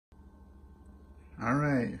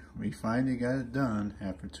Alright, we finally got it done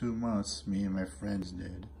after 2 months, me and my friends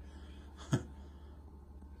did.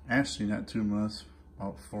 Actually, not 2 months,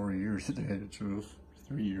 about 4 years to tell you the truth.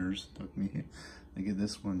 3 years took me to get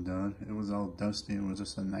this one done. It was all dusty, it was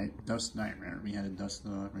just a dust nightmare. We had to dust it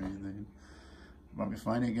off or anything. But we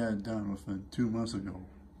finally got it done within 2 months ago.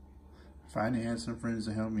 Finally had some friends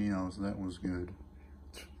to help me out, so that was good.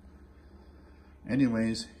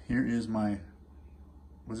 Anyways, here is my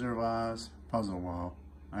Wizard of Oz puzzle wall.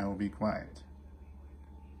 I will be quiet.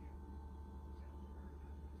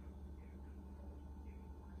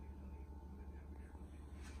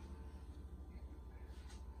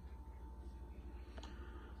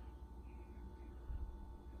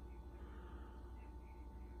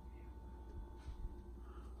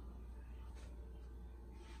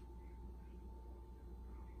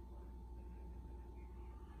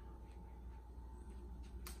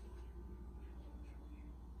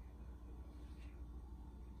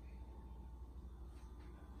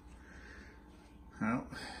 Well,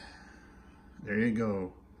 there you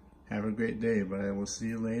go. Have a great day, but I will see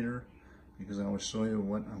you later because I will show you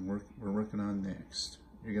what we're working on next.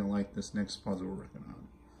 You're going to like this next puzzle we're working on.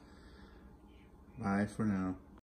 Bye for now.